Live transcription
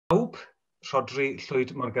Pawb, Rhodri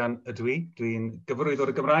Llwyd Morgan ydw i. Dwi'n gyfarwyddwr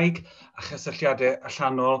y Gymraeg a chysylltiadau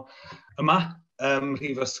allanol yma ym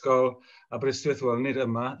Mhrifysgol Aberystwyth, wel nid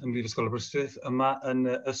yma ym Mhrifysgol Aberystwyth, yma yn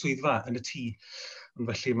y swyddfa, yn y tŷ.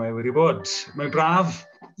 Ond felly mae wedi bod. Mae'n braf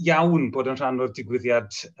iawn bod yn rhan o'r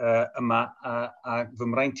digwyddiad yma a fy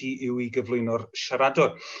mraint i yw i gyflwyno'r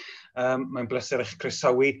siaradwr. Mae'n bleser eich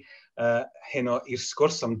croesawu heno i'r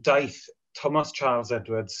sgwrs am daith Thomas Charles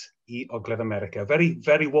Edwards i Ogledd America. Very,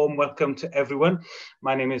 very warm welcome to everyone.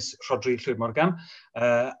 My name is Rhodri Llwyd Morgan,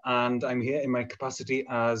 and I'm here in my capacity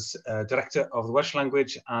as Director of the Welsh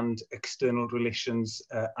Language and External Relations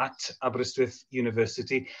at Aberystwyth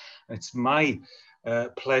University. And it's my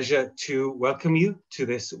pleasure to welcome you to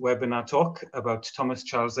this webinar talk about Thomas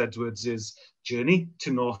Charles Edwards' journey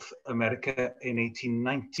to North America in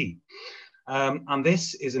 1890. And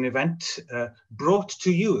this is an event brought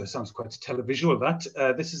to you. It sounds quite televisual, that.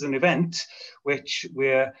 This is an event which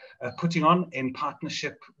we're putting on in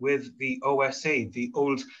partnership with the OSA, the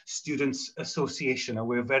Old Students Association, and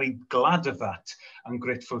we're very glad of that and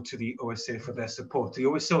grateful to the OSA for their support. The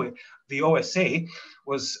OSA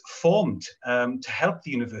was formed to help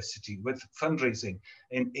the university with fundraising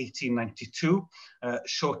in 1892,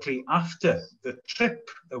 shortly after the trip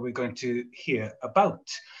that we're going to hear about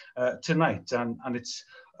tonight. And it's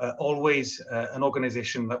always an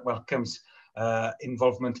organization that welcomes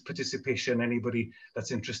involvement, participation, anybody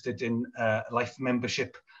that's interested in life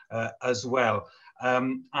membership as well.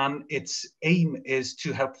 And its aim is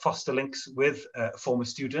to help foster links with former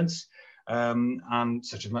students, and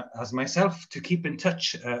such as myself, to keep in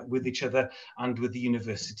touch with each other and with the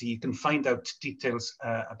university. You can find out details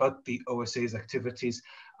about the OSA's activities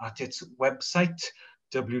at its website,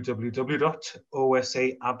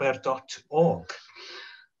 www.osaaber.org.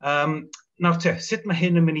 Nawr te, sut mae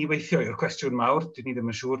hyn yn mynd I weithio yw'r cwestiwn mawr. Dyn ni ddim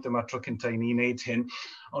yn siŵr, dyma'r tro cyntaf I ni wneud hyn.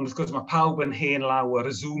 Ond wrth gwrs mae pawb yn hen law ar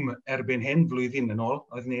y Zoom erbyn hyn flwyddyn yn ôl,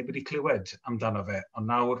 oedd neb wedi clywed amdano fe, ond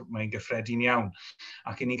nawr mae'n gyffredin iawn.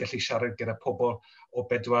 Ac I ni gallu siarad gyda pobl o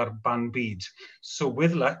 4 ban byd. So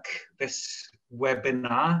with luck, this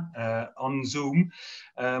webinar on Zoom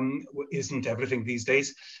isn't everything these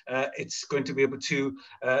days. It's going to be able to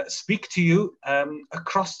speak to you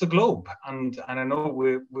across the globe. And I know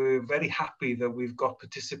we're very happy that we've got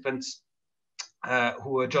participants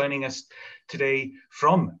who are joining us today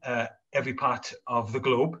from every part of the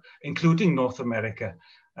globe, including North America,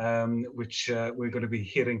 which we're going to be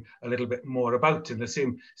hearing a little bit more about in the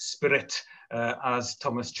same spirit as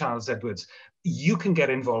Thomas Charles Edwards. You can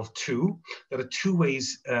get involved too. There are 2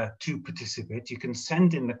 ways to participate. You can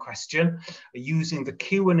send in the question using the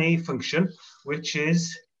Q&A function, which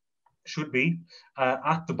should be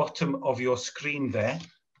at the bottom of your screen there.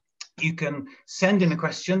 You can send in a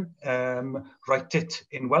question, write it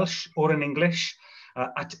in Welsh or in English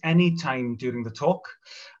at any time during the talk.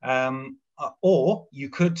 Or you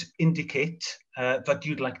could indicate that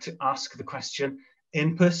you'd like to ask the question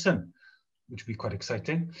in person, which would be quite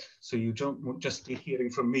exciting. So you won't just be hearing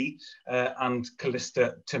from me and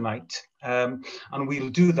Callista tonight. And we'll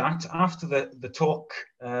do that after the talk,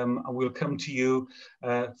 and we'll come to you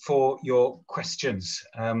for your questions.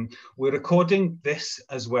 We're recording this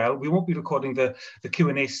as well. We won't be recording the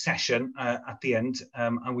Q&A session at the end,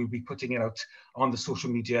 and we'll be putting it out on the social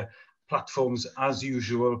media platforms as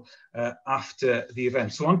usual after the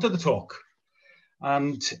event. So on to the talk.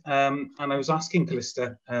 And I was asking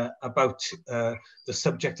Callista about the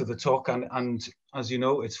subject of the talk, and as you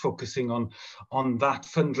know, it's focusing on that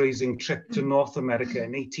fundraising trip to North America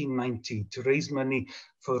in 1890 to raise money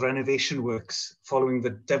for renovation works following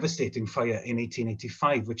the devastating fire in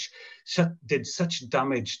 1885, which did such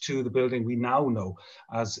damage to the building we now know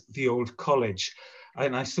as the Old College.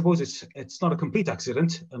 And I suppose it's not a complete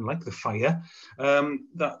accident, unlike the fire,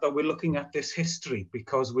 that we're looking at this history,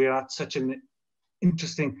 because we're at such an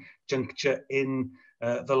interesting juncture in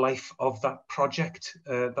the life of that project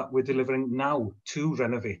that we're delivering now to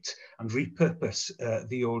renovate and repurpose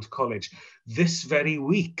the Old College. This very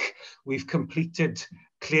week, we've completed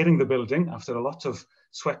clearing the building after a lot of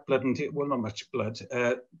sweat, blood and tears, well, not much blood,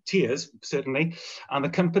 tears, certainly. And the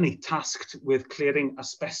company tasked with clearing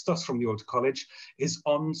asbestos from the Old College is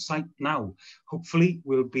on site now. Hopefully,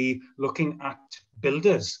 we'll be looking at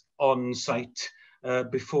builders on site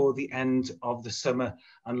before the end of the summer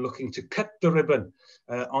and looking to cut the ribbon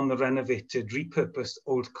on the renovated, repurposed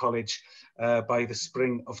Old College by the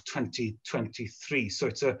spring of 2023. So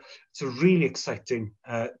it's a really exciting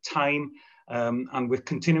time, and we're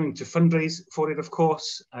continuing to fundraise for it, of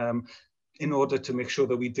course, in order to make sure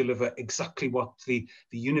that we deliver exactly what the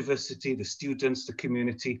university, the students, the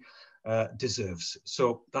community deserves.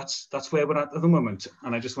 So that's where we're at the moment.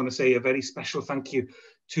 And I just want to say a very special thank you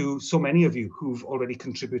to so many of you who've already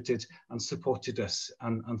contributed and supported us.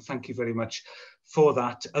 And thank you very much for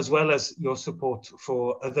that, as well as your support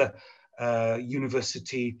for other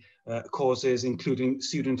university causes, including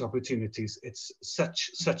student opportunities. It's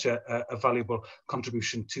such a valuable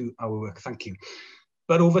contribution to our work. Thank you.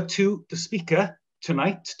 But over to the speaker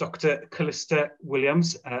tonight, Dr. Callista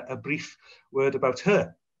Williams, a brief word about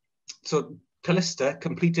her. So Callista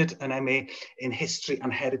completed an MA in History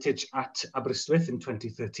and Heritage at Aberystwyth in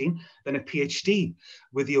 2013, then a PhD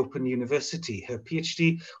with the Open University. Her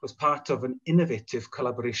PhD was part of an innovative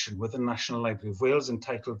collaboration with the National Library of Wales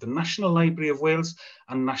entitled The National Library of Wales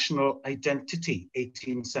and National Identity,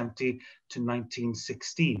 1870 to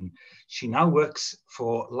 1916. She now works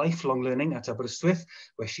for lifelong learning at Aberystwyth,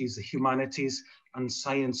 where she's the Humanities and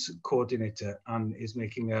Science Coordinator and is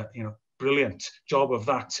making a brilliant job of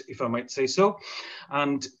that, if I might say so,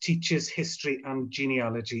 and teaches history and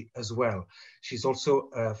genealogy as well. She's also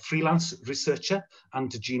a freelance researcher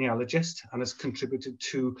and a genealogist and has contributed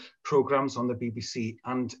to programmes on the BBC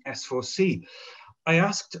and S4C. I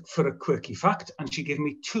asked for a quirky fact and she gave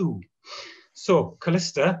me two. So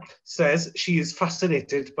Callista says she is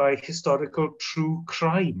fascinated by historical true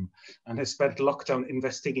crime and has spent lockdown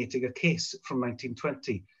investigating a case from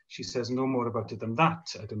 1920. She says no more about it than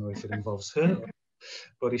that. I don't know if it involves her,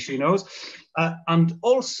 but she knows. And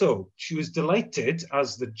also, she was delighted,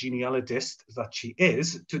 as the genealogist that she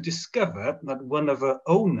is, to discover that one of her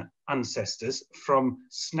own ancestors from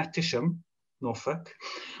Snettisham, Norfolk,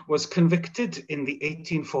 was convicted in the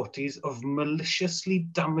 1840s of maliciously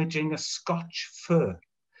damaging a Scotch fir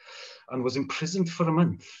and was imprisoned for a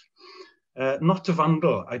month. Not a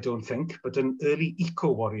vandal, I don't think, but an early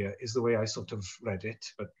eco-warrior is the way I sort of read it.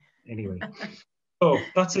 But anyway, so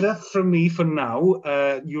that's enough from me for now.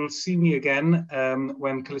 You'll see me again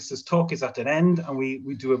when Callista's talk is at an end and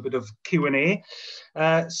we do a bit of Q&A.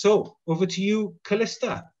 So over to you,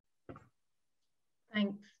 Callista.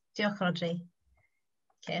 Thanks. Diolch, Rodri.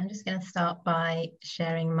 Okay, I'm just going to start by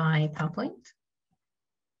sharing my PowerPoint.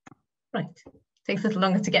 Right. Takes a little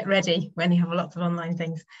longer to get ready when you have lots of online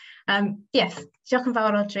things. Yes, diolch yn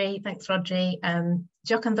fawr, Rodri. Thanks, Rodri.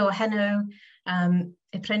 Diolch yn ddod heno.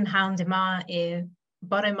 Y prynhawn yma, y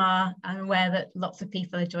bore yma. I'm aware that lots of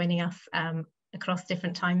people are joining us across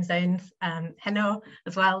different time zones heno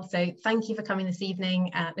as well. So thank you for coming this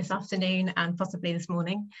evening, this afternoon, and possibly this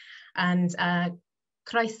morning. And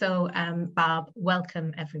croeso, Bab,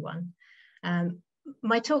 welcome everyone.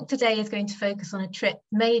 My talk today is going to focus on a trip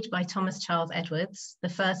made by Thomas Charles Edwards, the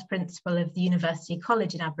first principal of the University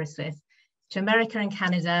College in Aberystwyth, to America and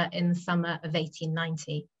Canada in the summer of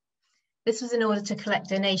 1890. This was in order to collect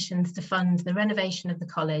donations to fund the renovation of the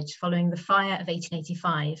college following the fire of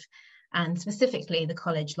 1885, and specifically the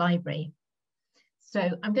college library. So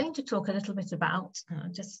I'm going to talk a little bit about,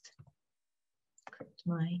 just correct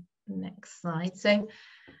my next slide. So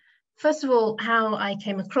first of all, how I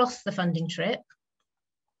came across the funding trip,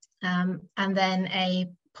 and then a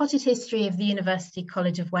potted history of the University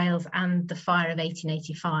College of Wales and the fire of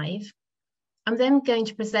 1885. I'm then going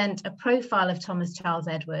to present a profile of Thomas Charles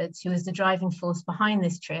Edwards, who was the driving force behind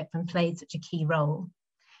this trip and played such a key role.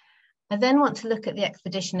 I then want to look at the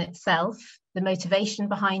expedition itself, the motivation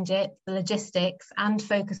behind it, the logistics, and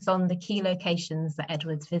focus on the key locations that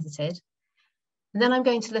Edwards visited. And then I'm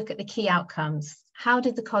going to look at the key outcomes. How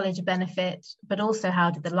did the college benefit, but also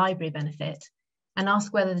how did the library benefit? And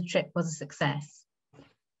ask whether the trip was a success.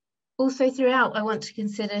 Also throughout, I want to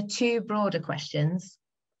consider two broader questions.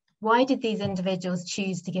 Why did these individuals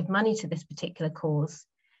choose to give money to this particular cause?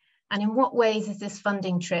 And in what ways is this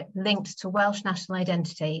funding trip linked to Welsh national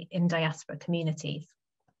identity in diaspora communities?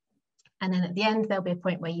 And then at the end, there'll be a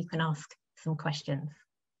point where you can ask some questions.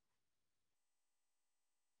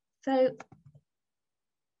 So,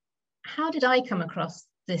 how did I come across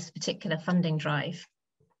this particular funding drive?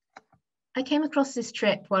 I came across this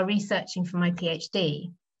trip while researching for my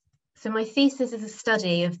PhD. So my thesis is a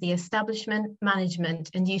study of the establishment, management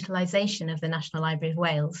and utilisation of the National Library of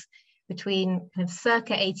Wales between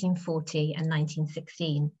circa 1840 and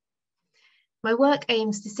 1916. My work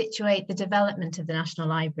aims to situate the development of the National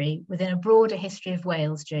Library within a broader history of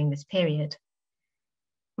Wales during this period.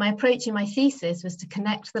 My approach in my thesis was to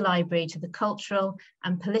connect the library to the cultural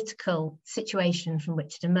and political situation from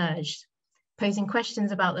which it emerged, posing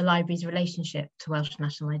questions about the library's relationship to Welsh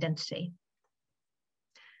national identity.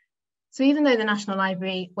 So even though the National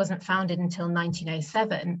Library wasn't founded until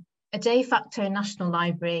 1907, a de facto National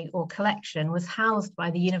Library or collection was housed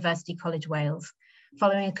by the University College Wales,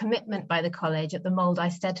 following a commitment by the college at the Mold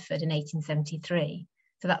Eisteddfod in 1873,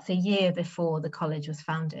 So that's a year before the college was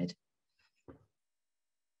founded.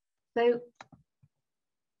 So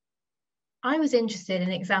I was interested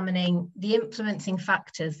in examining the influencing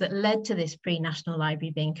factors that led to this pre-National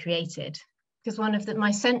Library being created, because one of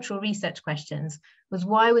my central research questions was,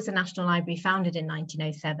 why was the National Library founded in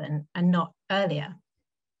 1907 and not earlier?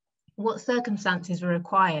 What circumstances were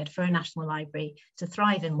required for a National Library to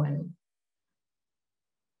thrive in Wales?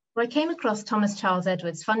 Well, I came across Thomas Charles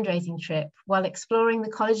Edwards' fundraising trip while exploring the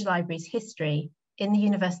College Library's history in the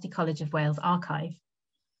University College of Wales archive.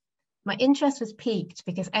 My interest was piqued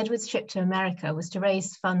because Edwards' trip to America was to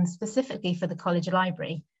raise funds specifically for the College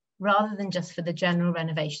Library, rather than just for the general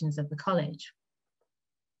renovations of the college.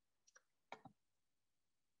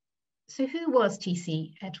 So who was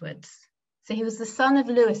T.C. Edwards? So he was the son of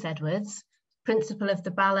Lewis Edwards, principal of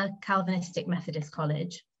the Bala Calvinistic Methodist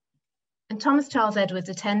College. And Thomas Charles Edwards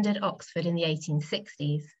attended Oxford in the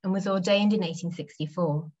 1860s and was ordained in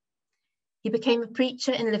 1864. He became a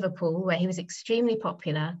preacher in Liverpool, where he was extremely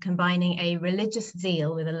popular, combining a religious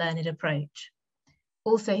zeal with a learned approach.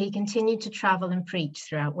 Also, he continued to travel and preach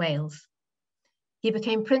throughout Wales. He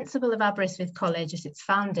became principal of Aberystwyth College at its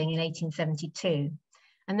founding in 1872,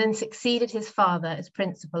 and then succeeded his father as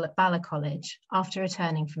principal at Bala College after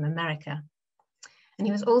returning from America. And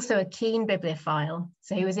he was also a keen bibliophile,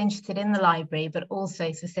 so he was interested in the library, but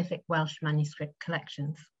also specific Welsh manuscript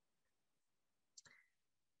collections.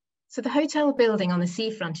 So the hotel building on the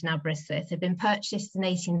seafront in Aberystwyth had been purchased in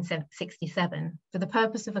 1867 for the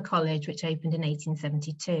purpose of a college which opened in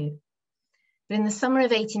 1872. But in the summer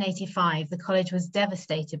of 1885, the college was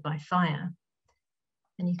devastated by fire.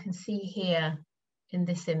 And you can see here in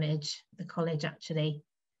this image, the college actually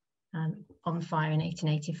on fire in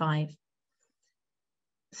 1885.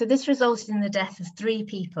 So this resulted in the death of 3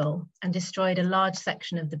 people and destroyed a large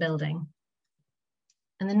section of the building.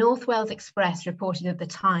 And the North Wales Express reported at the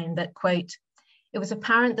time that, quote, "It was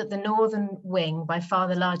apparent that the northern wing, by far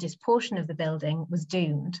the largest portion of the building, was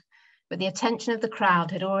doomed, but the attention of the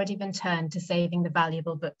crowd had already been turned to saving the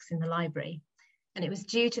valuable books in the library. And it was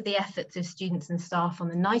due to the efforts of students and staff on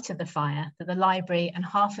the night of the fire that the library and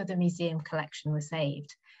half of the museum collection were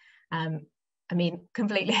saved." I mean,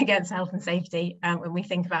 completely against health and safety when we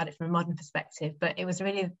think about it from a modern perspective, but it was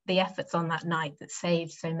really the efforts on that night that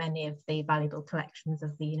saved so many of the valuable collections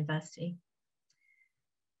of the university.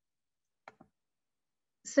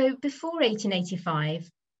 So before 1885,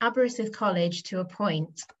 Aberystwyth College, to a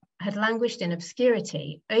point, had languished in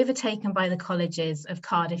obscurity, overtaken by the colleges of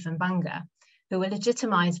Cardiff and Bangor, who were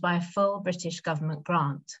legitimised by a full British government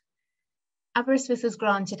grant. Aberystwyth was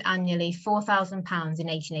granted annually £4,000 in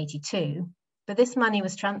 1882, but this money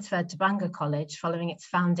was transferred to Bangor College following its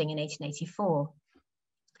founding in 1884.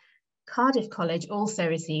 Cardiff College also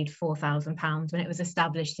received £4,000 when it was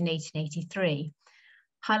established in 1883,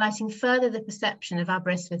 highlighting further the perception of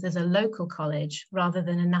Aberystwyth as a local college rather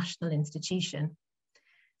than a national institution.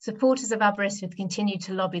 Supporters of Aberystwyth continued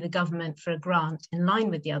to lobby the government for a grant in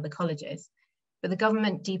line with the other colleges, but the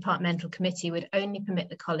government departmental committee would only permit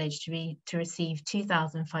the college to receive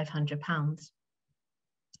 £2,500.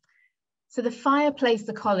 So the fire placed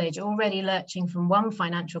the college, already lurching from one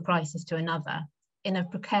financial crisis to another, in a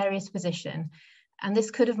precarious position, and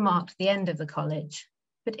this could have marked the end of the college.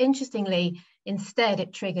 But interestingly, instead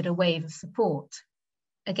it triggered a wave of support.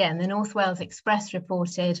 Again, the North Wales Express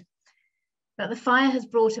reported that the fire has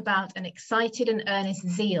brought about an excited and earnest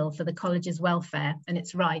zeal for the college's welfare and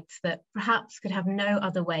its rights that perhaps could have no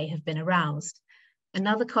other way have been aroused.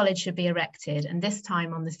 Another college should be erected, and this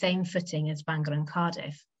time on the same footing as Bangor and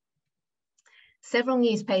Cardiff. Several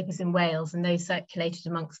newspapers in Wales and those circulated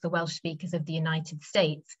amongst the Welsh speakers of the United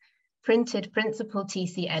States printed Principal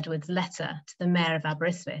T.C. Edwards' letter to the Mayor of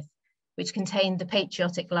Aberystwyth, which contained the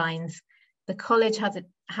patriotic lines, "The college has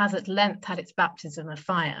at length had its baptism of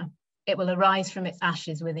fire. It will arise from its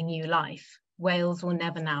ashes with a new life. Wales will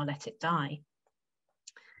never now let it die."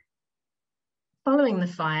 Following the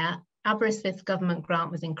fire, Aberystwyth's government grant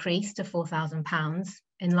was increased to £4,000,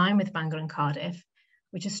 in line with Bangor and Cardiff,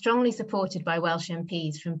 which is strongly supported by Welsh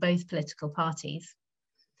MPs from both political parties.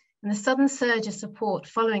 And the sudden surge of support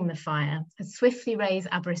following the fire has swiftly raised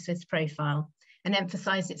Aberystwyth's profile and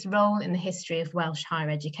emphasised its role in the history of Welsh higher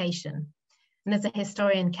education. And as the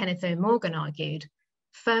historian Kenneth O. Morgan argued,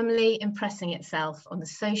 firmly impressing itself on the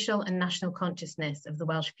social and national consciousness of the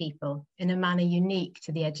Welsh people in a manner unique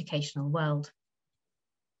to the educational world.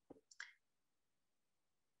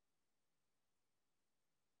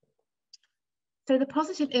 So the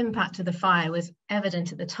positive impact of the fire was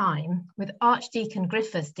evident at the time, with Archdeacon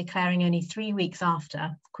Griffiths declaring only 3 weeks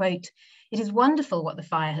after, quote, "It is wonderful what the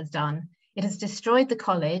fire has done. It has destroyed the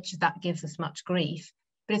college, that gives us much grief.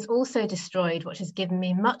 but it's also destroyed what has given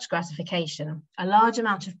me much gratification, a large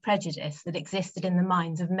amount of prejudice that existed in the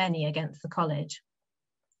minds of many against the college.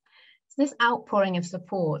 So this outpouring of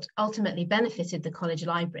support ultimately benefited the college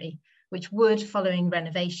library, which would, following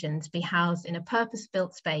renovations, be housed in a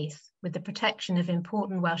purpose-built space with the protection of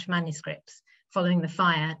important Welsh manuscripts following the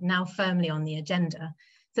fire, now firmly on the agenda.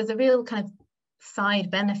 So there's a real kind of side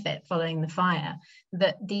benefit following the fire,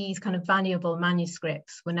 that these kind of valuable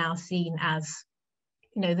manuscripts were now seen as,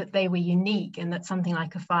 you know, that they were unique and that something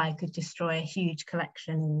like a fire could destroy a huge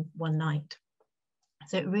collection in one night.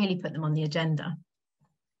 So it really put them on the agenda.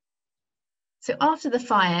 So after the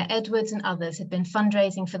fire, Edwards and others had been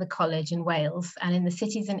fundraising for the college in Wales and in the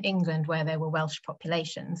cities in England where there were Welsh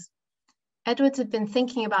populations. Edwards had been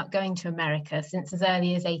thinking about going to America since as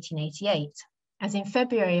early as 1888, as in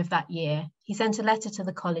February of that year, he sent a letter to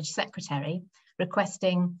the college secretary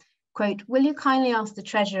requesting, quote, "Will you kindly ask the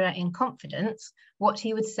treasurer in confidence what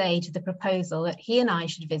he would say to the proposal that he and I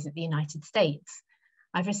should visit the United States?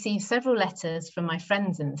 I've received several letters from my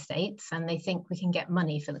friends in the States and they think we can get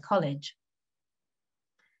money for the college."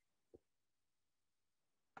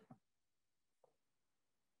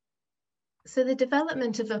 So the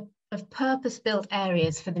development of purpose-built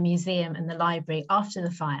areas for the museum and the library after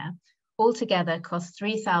the fire altogether cost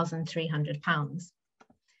 £3,300.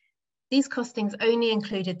 These costings only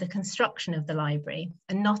included the construction of the library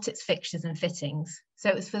and not its fixtures and fittings. So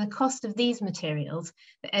it was for the cost of these materials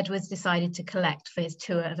that Edwards decided to collect for his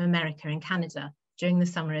tour of America and Canada during the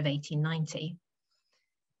summer of 1890.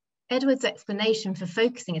 Edwards' explanation for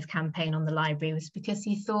focusing his campaign on the library was because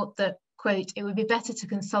he thought that, quote, "it would be better to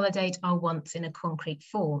consolidate our wants in a concrete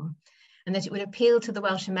form, and that it would appeal to the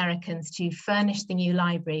Welsh Americans to furnish the new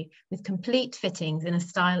library with complete fittings in a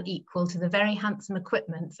style equal to the very handsome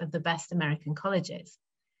equipments of the best American colleges."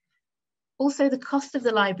 Also, the cost of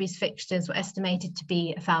the library's fixtures were estimated to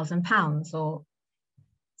be £1,000 or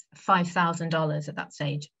 $5,000 at that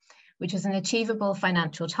stage, which was an achievable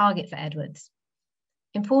financial target for Edwards.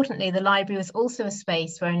 Importantly, the library was also a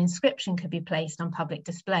space where an inscription could be placed on public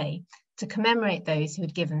display to commemorate those who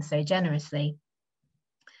had given so generously.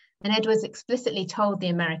 And Edwards explicitly told the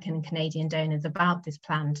American and Canadian donors about this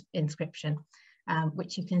planned inscription,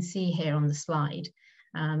 which you can see here on the slide.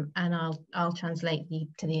 And I'll translate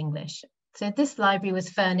to the English. So this library was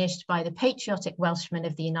furnished by the patriotic Welshmen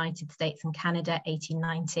of the United States and Canada,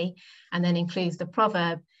 1890, and then includes the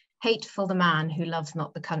proverb, "Hateful the man who loves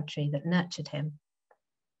not the country that nurtured him."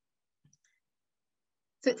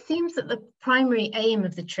 So it seems that the primary aim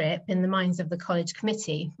of the trip in the minds of the college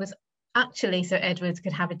committee was actually so Edwards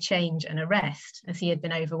could have a change and a rest, as he had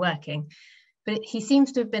been overworking. But he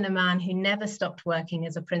seems to have been a man who never stopped working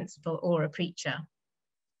as a principal or a preacher.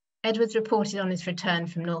 Edwards reported on his return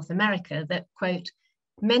from North America that, quote,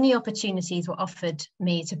 "many opportunities were offered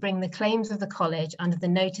me to bring the claims of the college under the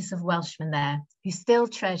notice of Welshmen there, who still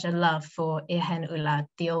treasure love for Irhen Wlad,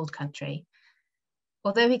 the old country."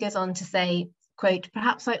 Although he goes on to say, quote,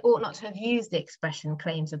 "perhaps I ought not to have used the expression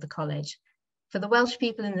claims of the college. For the Welsh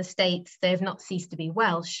people in the States, they have not ceased to be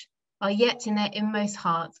Welsh, are yet in their inmost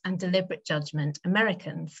hearts and deliberate judgment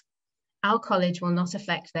Americans. Our college will not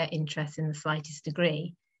affect their interests in the slightest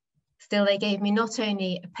degree. Still, they gave me not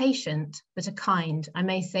only a patient, but a kind, I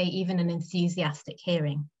may say even an enthusiastic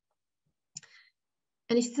hearing."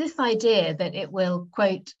 And it's this idea that it will,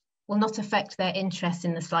 quote, "will not affect their interests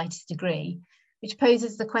in the slightest degree," which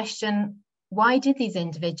poses the question, why did these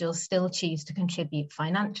individuals still choose to contribute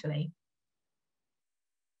financially?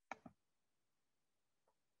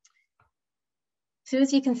 So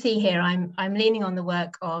as you can see here, I'm leaning on the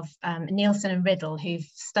work of Nielsen and Riddle, who've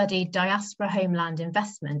studied diaspora homeland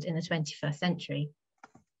investment in the 21st century.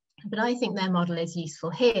 But I think their model is useful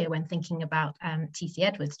here when thinking about T.C.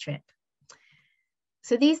 Edwards' trip.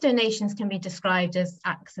 So these donations can be described as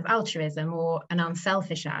acts of altruism or an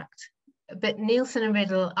unselfish act. But Nielsen and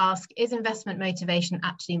Riddle ask, is investment motivation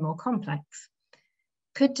actually more complex?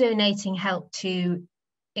 Could donating help to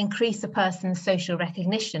increase a person's social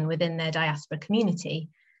recognition within their diaspora community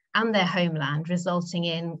and their homeland, resulting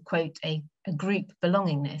in, quote, a group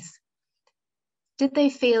belongingness? Did they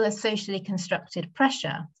feel a socially constructed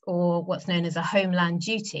pressure, or what's known as a homeland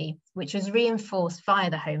duty, which was reinforced via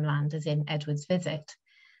the homeland, as in Edwards' visit?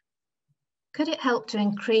 Could it help to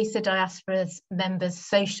increase a diaspora's members'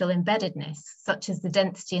 social embeddedness, such as the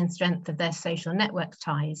density and strength of their social network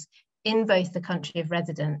ties in both the country of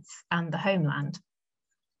residence and the homeland?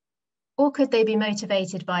 Or could they be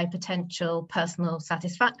motivated by potential personal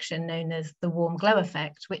satisfaction known as the warm glow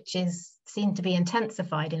effect, which is seen to be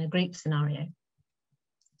intensified in a group scenario?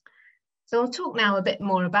 So I'll talk now a bit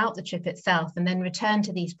more about the trip itself and then return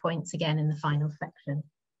to these points again in the final section.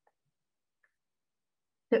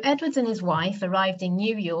 So Edwards and his wife arrived in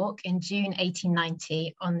New York in June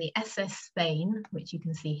 1890 on the SS Spain, which you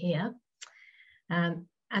can see here. And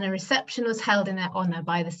a reception was held in their honor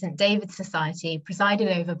by the St. David's Society, presided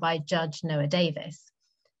over by Judge Noah Davis.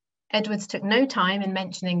 Edwards took no time in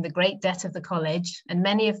mentioning the great debt of the college, and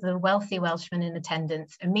many of the wealthy Welshmen in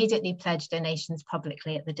attendance immediately pledged donations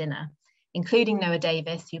publicly at the dinner, including Noah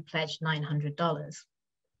Davis, who pledged $900.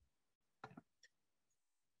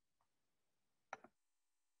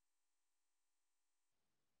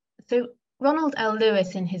 So Ronald L.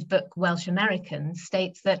 Lewis, in his book Welsh Americans,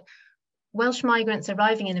 states that Welsh migrants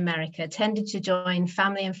arriving in America tended to join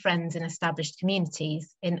family and friends in established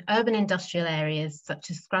communities in urban industrial areas such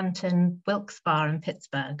as Scranton, Wilkes-Barre, and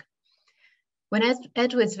Pittsburgh. When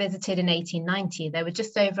Edwards visited in 1890, there were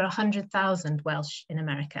just over 100,000 Welsh in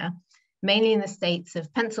America, mainly in the states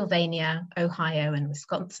of Pennsylvania, Ohio, and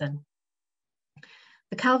Wisconsin.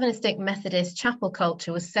 The Calvinistic Methodist chapel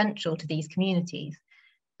culture was central to these communities,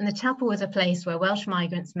 and the chapel was a place where Welsh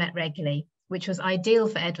migrants met regularly, which was ideal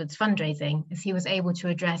for Edwards' fundraising, as he was able to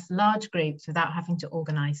address large groups without having to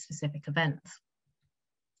organise specific events.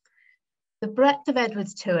 The breadth of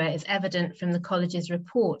Edwards' tour is evident from the college's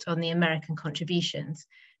report on the American contributions,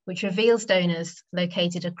 which reveals donors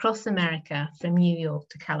located across America from New York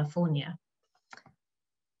to California.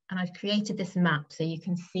 And I've created this map so you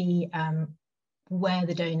can see where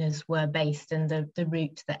the donors were based and the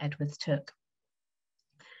route that Edwards took.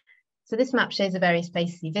 So this map shows the various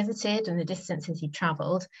places he visited and the distances he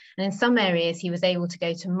travelled. And in some areas, he was able to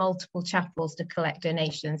go to multiple chapels to collect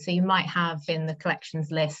donations. So you might have in the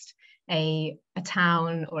collections list a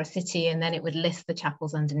town or a city, and then it would list the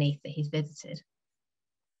chapels underneath that he's visited.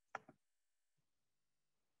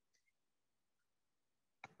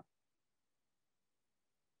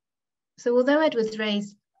 So although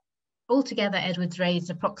altogether Edwards raised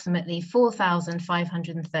approximately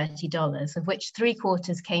 $4,530, of which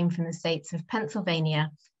 3/4 came from the states of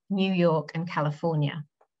Pennsylvania, New York, and California,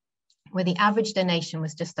 where the average donation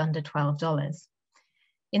was just under $12.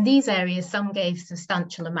 In these areas, some gave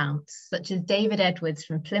substantial amounts, such as David Edwards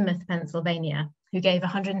from Plymouth, Pennsylvania, who gave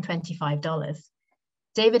 $125.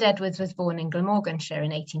 David Edwards was born in Glamorganshire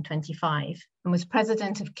in 1825 and was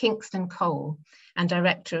president of Kingston Coal and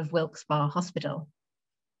director of Wilkes-Barre Hospital.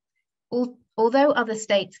 Although other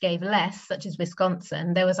states gave less, such as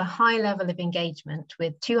Wisconsin, there was a high level of engagement,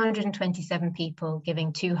 with 227 people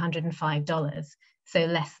giving $205, so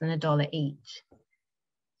less than $1 each.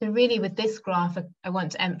 So really with this graph, I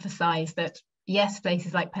want to emphasize that yes,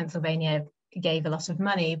 places like Pennsylvania gave a lot of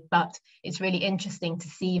money, but it's really interesting to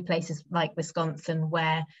see places like Wisconsin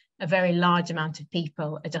where a very large amount of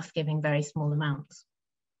people are just giving very small amounts.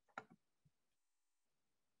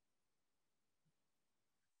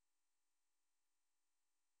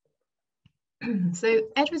 So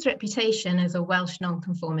Edward's reputation as a Welsh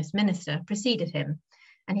nonconformist minister preceded him,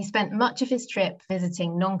 and he spent much of his trip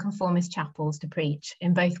visiting nonconformist chapels to preach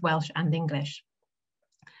in both Welsh and English.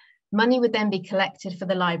 Money would then be collected for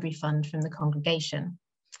the library fund from the congregation.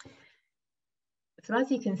 So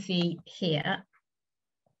as you can see here,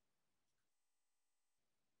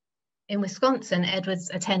 in Wisconsin,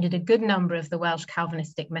 Edwards attended a good number of the Welsh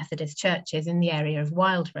Calvinistic Methodist churches in the area of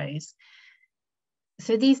Wildrose.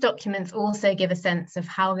 So these documents also give a sense of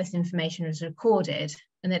how this information was recorded,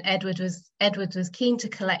 and that Edwards was keen to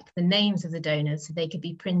collect the names of the donors so they could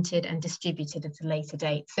be printed and distributed at a later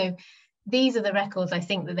date. So these are the records I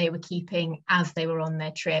think that they were keeping as they were on their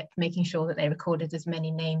trip, making sure that they recorded as many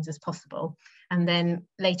names as possible. And then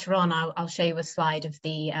later on, I'll show you a slide of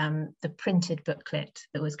the printed booklet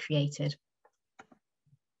that was created.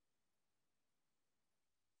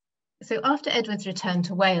 So after Edwards returned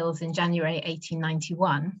to Wales in January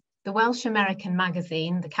 1891, the Welsh American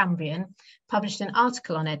magazine, The Cambrian, published an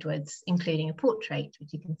article on Edwards, including a portrait,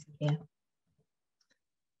 which you can see here,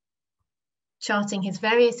 charting his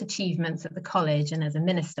various achievements at the college and as a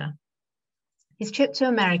minister. His trip to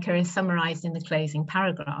America is summarised in the closing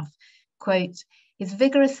paragraph. Quote, "His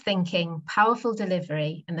vigorous thinking, powerful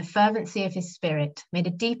delivery, and the fervency of his spirit made a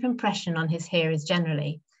deep impression on his hearers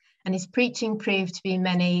generally, and his preaching proved to be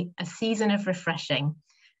many a season of refreshing.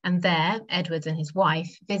 And there, Edwards and his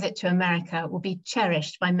wife visit to America will be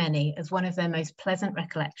cherished by many as one of their most pleasant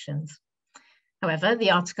recollections." However,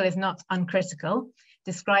 the article is not uncritical,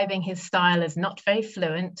 describing his style as not very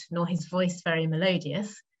fluent, nor his voice very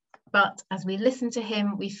melodious. But as we listen to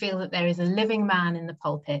him, we feel that there is a living man in the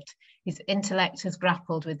pulpit whose intellect has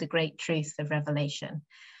grappled with the great truths of Revelation.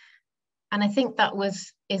 And I think that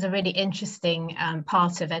is a really interesting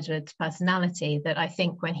part of Edward's personality, that I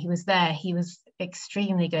think when he was there, he was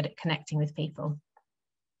extremely good at connecting with people.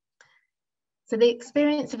 So the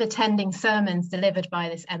experience of attending sermons delivered by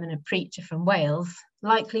this eminent preacher from Wales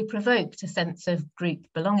likely provoked a sense of group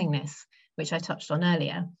belongingness, which I touched on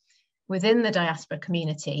earlier, within the diaspora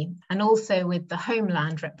community and also with the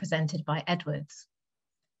homeland represented by Edwards.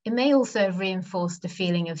 It may also have reinforced a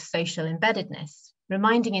feeling of social embeddedness,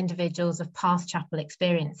 reminding individuals of past chapel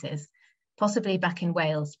experiences, possibly back in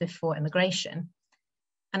Wales before immigration,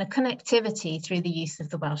 and a connectivity through the use of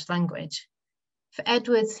the Welsh language. For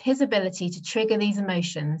Edwards, his ability to trigger these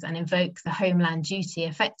emotions and invoke the homeland duty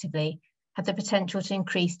effectively had the potential to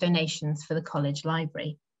increase donations for the college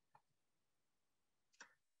library.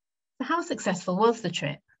 So how successful was the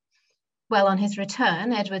trip? Well, on his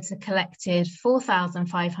return, Edwards had collected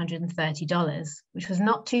 $4,530, which was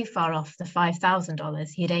not too far off the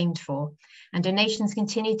 $5,000 he had aimed for, and donations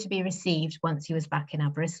continued to be received once he was back in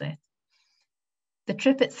Aberystwyth. The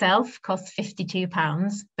trip itself cost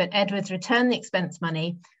 £52, but Edwards returned the expense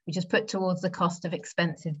money, which was put towards the cost of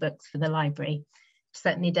expensive books for the library, which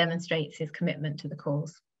certainly demonstrates his commitment to the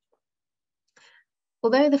cause.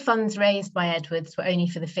 Although the funds raised by Edwards were only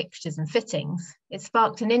for the fixtures and fittings, it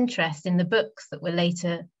sparked an interest in the books that would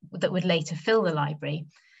later fill the library.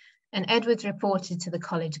 And Edwards reported to the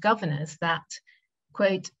college governors that,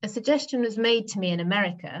 quote, "A suggestion was made to me in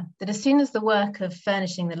America that as soon as the work of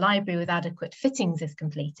furnishing the library with adequate fittings is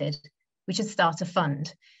completed, we should start a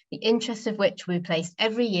fund, the interest of which will be placed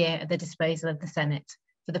every year at the disposal of the Senate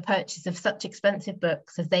for the purchase of such expensive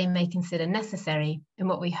books as they may consider necessary in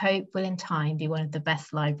what we hope will in time be one of the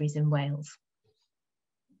best libraries in Wales."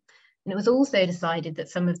 And it was also decided that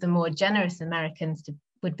some of the more generous Americans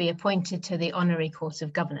would be appointed to the Honorary Court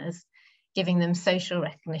of Governors, giving them social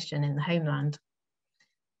recognition in the homeland.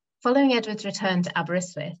 Following Edward's return to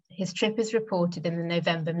Aberystwyth, his trip is reported in the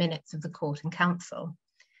November minutes of the Court and Council.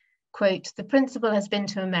 Quote, "The principal has been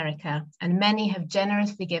to America and many have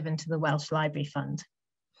generously given to the Welsh Library Fund."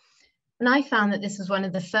 And I found that this was one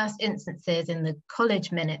of the first instances in the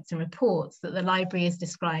college minutes and reports that the library is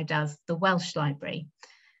described as the Welsh Library.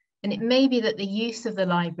 And it may be that the use of the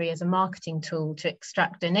library as a marketing tool to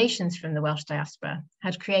extract donations from the Welsh diaspora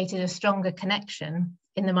had created a stronger connection,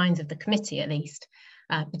 in the minds of the committee at least,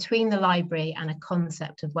 between the library and a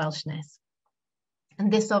concept of Welshness.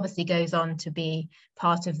 And this obviously goes on to be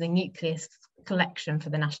part of the nucleus collection for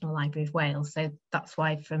the National Library of Wales. So that's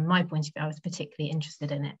why, from my point of view, I was particularly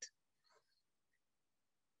interested in it.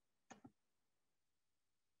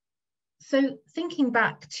 So thinking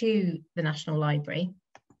back to the National Library,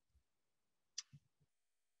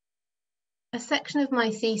 a section of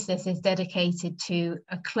my thesis is dedicated to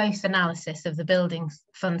a close analysis of the Building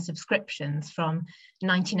Fund subscriptions from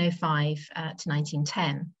 1905 to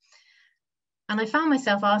 1910. And I found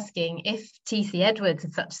myself asking, if T.C. Edwards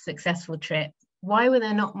had such a successful trip, why were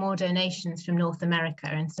there not more donations from North America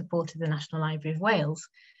in support of the National Library of Wales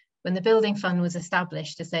when the Building Fund was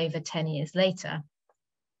established just over 10 years later?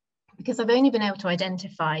 Because I've only been able to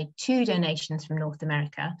identify 2 donations from North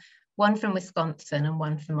America, one from Wisconsin and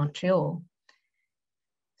one from Montreal.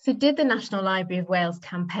 So did the National Library of Wales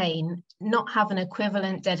campaign not have an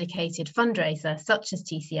equivalent dedicated fundraiser such as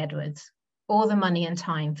T.C. Edwards, or the money and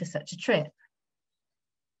time for such a trip?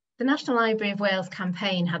 The National Library of Wales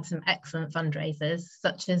campaign had some excellent fundraisers,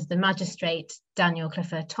 such as the magistrate Daniel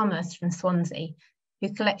Clifford Thomas from Swansea,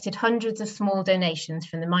 who collected hundreds of small donations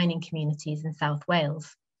from the mining communities in South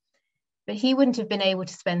Wales. But he wouldn't have been able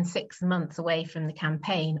to spend 6 months away from the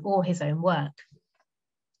campaign or his own work.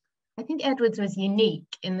 I think Edwards was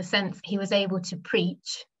unique in the sense he was able to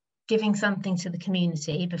preach, giving something to the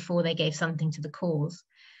community before they gave something to the cause.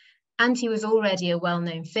 And he was already a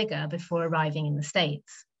well-known figure before arriving in the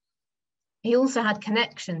States. He also had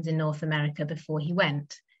connections in North America before he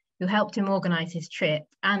went, who helped him organise his trip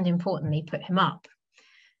and, importantly, put him up.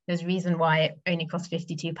 There's a reason why it only cost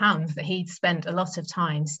 £52, that he'd spent a lot of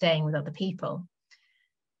time staying with other people.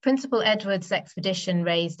 Principal Edwards' expedition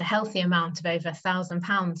raised a healthy amount of over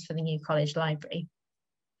 £1,000 for the new college library,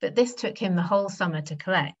 but this took him the whole summer to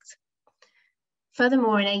collect.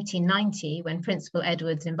 Furthermore, in 1890, when Principal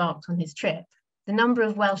Edwards embarked on his trip, the number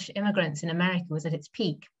of Welsh immigrants in America was at its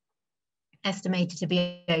peak, estimated to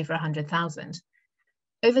be over 100,000.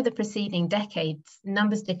 Over the preceding decades,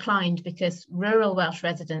 numbers declined because rural Welsh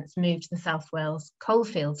residents moved to the South Wales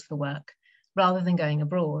coalfields for work, rather than going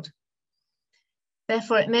abroad.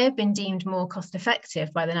 Therefore, it may have been deemed more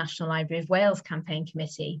cost-effective by the National Library of Wales Campaign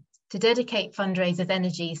Committee to dedicate fundraisers'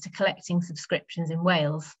 energies to collecting subscriptions in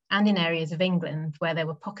Wales and in areas of England where there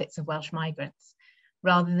were pockets of Welsh migrants,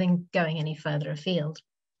 rather than going any further afield.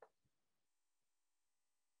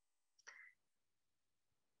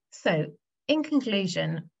 So, in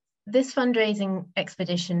conclusion, This fundraising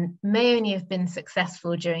expedition may only have been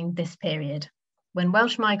successful during this period, when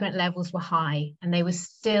Welsh migrant levels were high and they were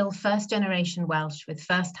still first-generation Welsh with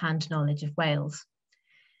first-hand knowledge of Wales.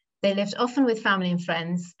 They lived often with family and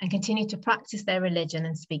friends and continued to practice their religion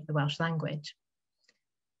and speak the Welsh language.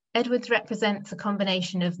 Edwards represents a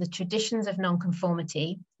combination of the traditions of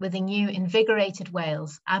nonconformity with a new invigorated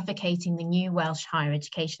Wales advocating the new Welsh higher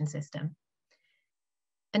education system.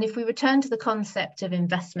 And if we return to the concept of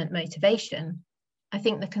investment motivation, I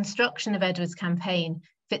think the construction of Edwards' campaign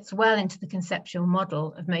fits well into the conceptual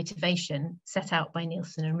model of motivation set out by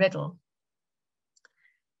Nielsen and Riddle.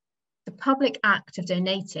 The public act of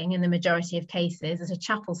donating in the majority of cases as a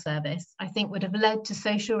chapel service, I think, would have led to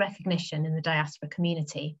social recognition in the diaspora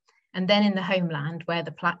community, and then in the homeland where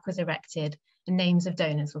the plaque was erected and names of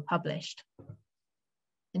donors were published.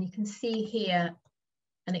 And you can see here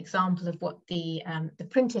an example of what the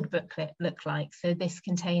printed booklet looked like. So this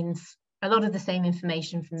contains a lot of the same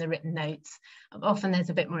information from the written notes. Often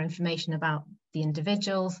there's a bit more information about the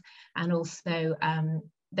individuals, and also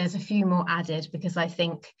there's a few more added because I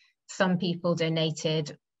think some people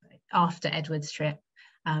donated after Edward's trip,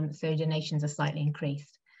 so donations are slightly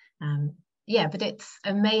increased. Yeah, but it's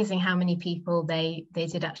amazing how many people they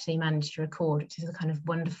did actually manage to record, which is a kind of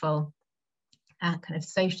wonderful kind of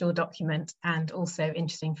social document, and also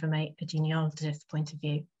interesting from a genealogist's point of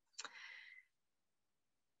view.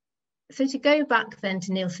 So to go back then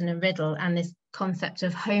to Nielsen and Riddle and this concept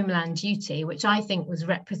of homeland duty, which I think was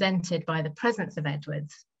represented by the presence of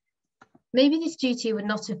Edwards, maybe this duty would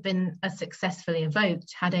not have been as successfully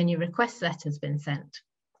evoked had only request letters been sent.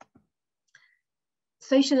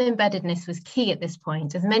 Social embeddedness was key at this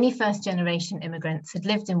point, as many first-generation immigrants had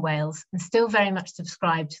lived in Wales and still very much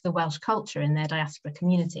subscribed to the Welsh culture in their diaspora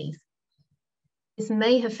communities. This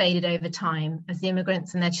may have faded over time as the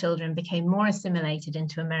immigrants and their children became more assimilated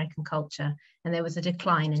into American culture, and there was a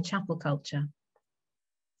decline in chapel culture.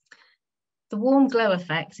 The warm glow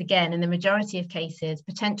effect, again, in the majority of cases,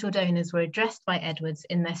 potential donors were addressed by Edwards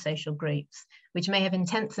in their social groups, which may have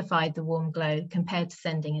intensified the warm glow compared to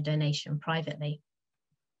sending a donation privately.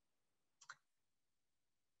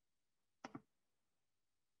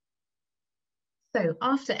 So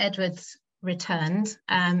after Edwards returned,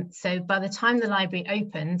 so by the time the library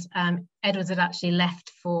opened, Edwards had actually left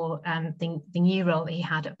for the new role that he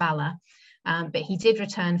had at Bala, but he did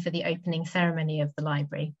return for the opening ceremony of the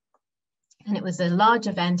library. And it was a large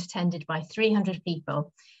event attended by 300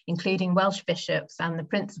 people, including Welsh bishops and the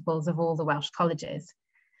principals of all the Welsh colleges.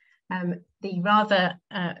 The rather,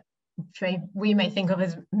 we may think of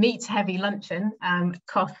as meat-heavy luncheon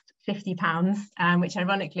cost £50, which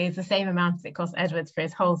ironically is the same amount as it cost Edwards for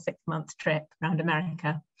his whole 6-month trip around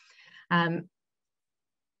America. And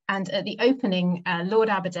at the opening, Lord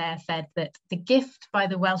Aberdare said that the gift by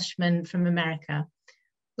the Welshman from America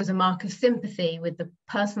was a mark of sympathy with the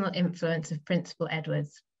personal influence of Principal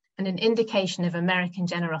Edwards and an indication of American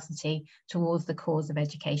generosity towards the cause of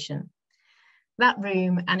education. That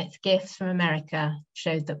room and its gifts from America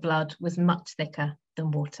showed that blood was much thicker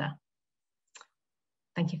than water.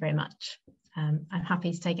 Thank you very much. I'm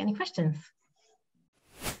happy to take any questions.